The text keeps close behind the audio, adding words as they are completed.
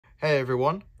Hey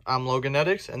everyone, I'm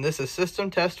Loganetics, and this is System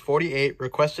Test 48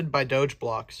 requested by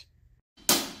Dogeblox.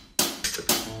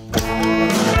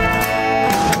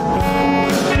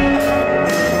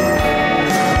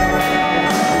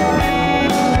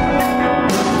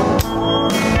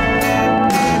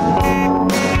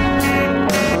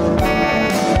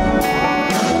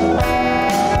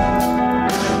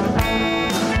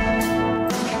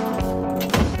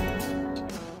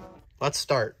 Let's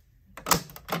start.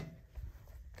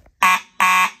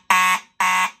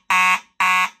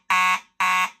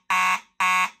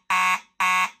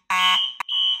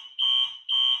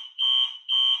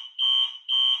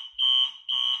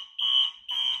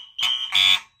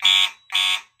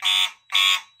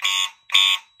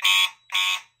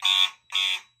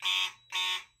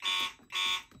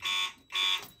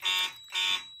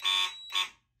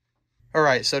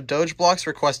 Alright, so Dogeblox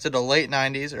requested a late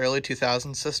 90s, early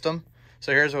 2000s system.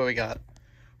 So here's what we got.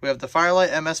 We have the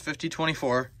Fire-Lite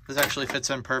MS-5024. This actually fits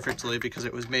in perfectly because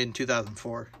it was made in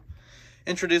 2004.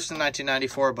 Introduced in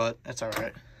 1994, but it's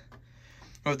alright.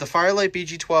 We have the Fire-Lite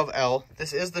BG-12L.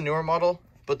 This is the newer model,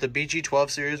 but the BG-12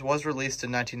 series was released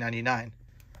in 1999.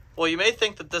 Well, you may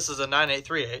think that this is a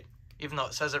 9838, even though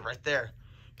it says it right there.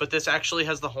 But this actually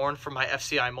has the horn for my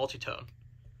FCI multitone.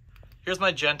 Here's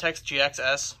my Gentex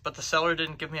GXS, but the seller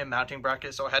didn't give me a mounting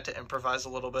bracket, so I had to improvise a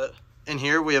little bit. In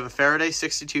here, we have a Faraday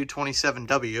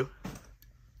 6227W.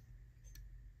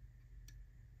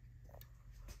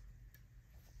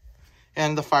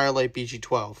 And the Fire-Lite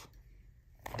BG-12.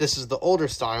 This is the older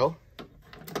style.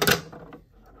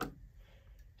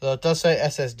 Though it does say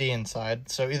SSD inside,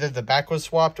 so either the back was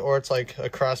swapped or it's like a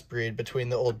crossbreed between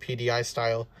the old PDI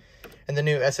style and the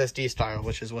new SSD style,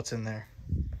 which is what's in there.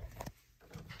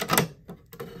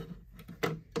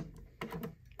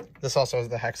 This also has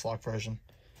the hex lock version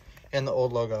and the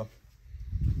old logo.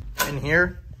 In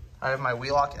here, I have my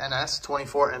Wheelock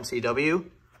NS-24MCW.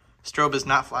 Strobe is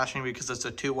not flashing because it's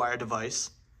a 2-wire device.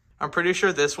 I'm pretty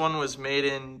sure this one was made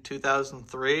in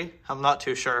 2003. I'm not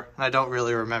too sure, and I don't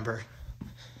really remember.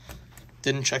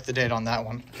 Didn't check the date on that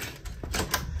one.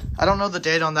 I don't know the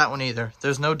date on that one either.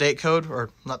 There's no date code, or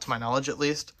not to my knowledge at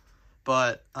least,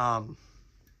 but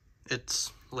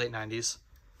it's late 90s.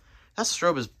 That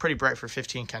strobe is pretty bright for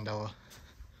 15 candela.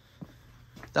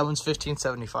 That one's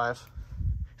 1575.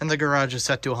 And the garage is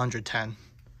set to 110.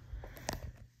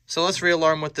 So let's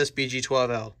re-alarm with this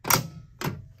BG-12L.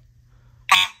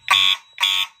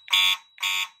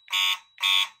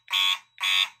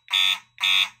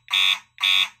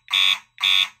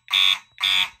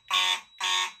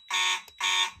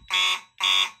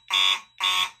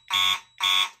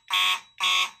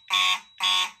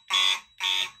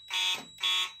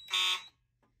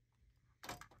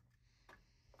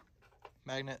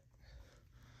 Magnet.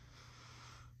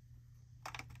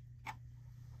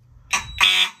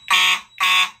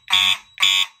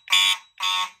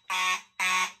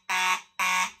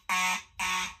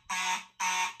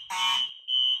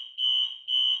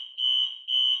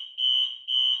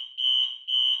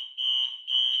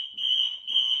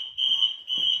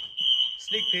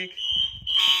 Sneak peek.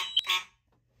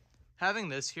 Having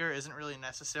this here isn't really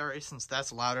necessary since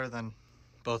that's louder than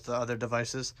both the other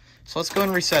devices. So let's go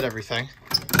and reset everything.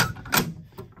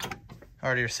 I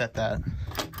already reset that.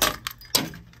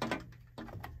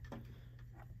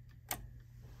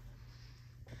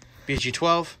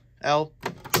 BG-12L.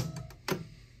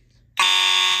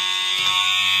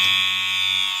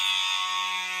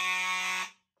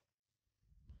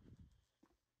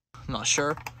 I'm not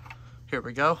sure. Here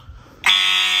we go.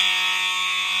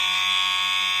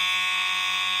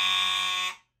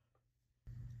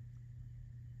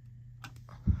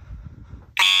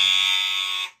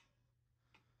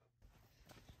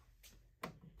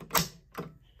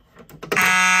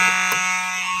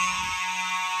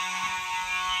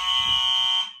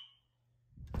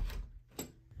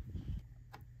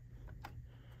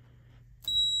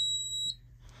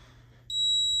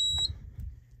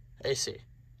 AC.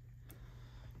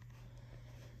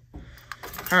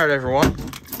 Alright everyone,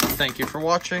 thank you for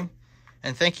watching,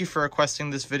 and thank you for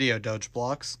requesting this video,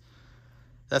 Dogeblox.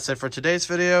 That's it for today's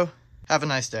video. Have a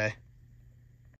nice day.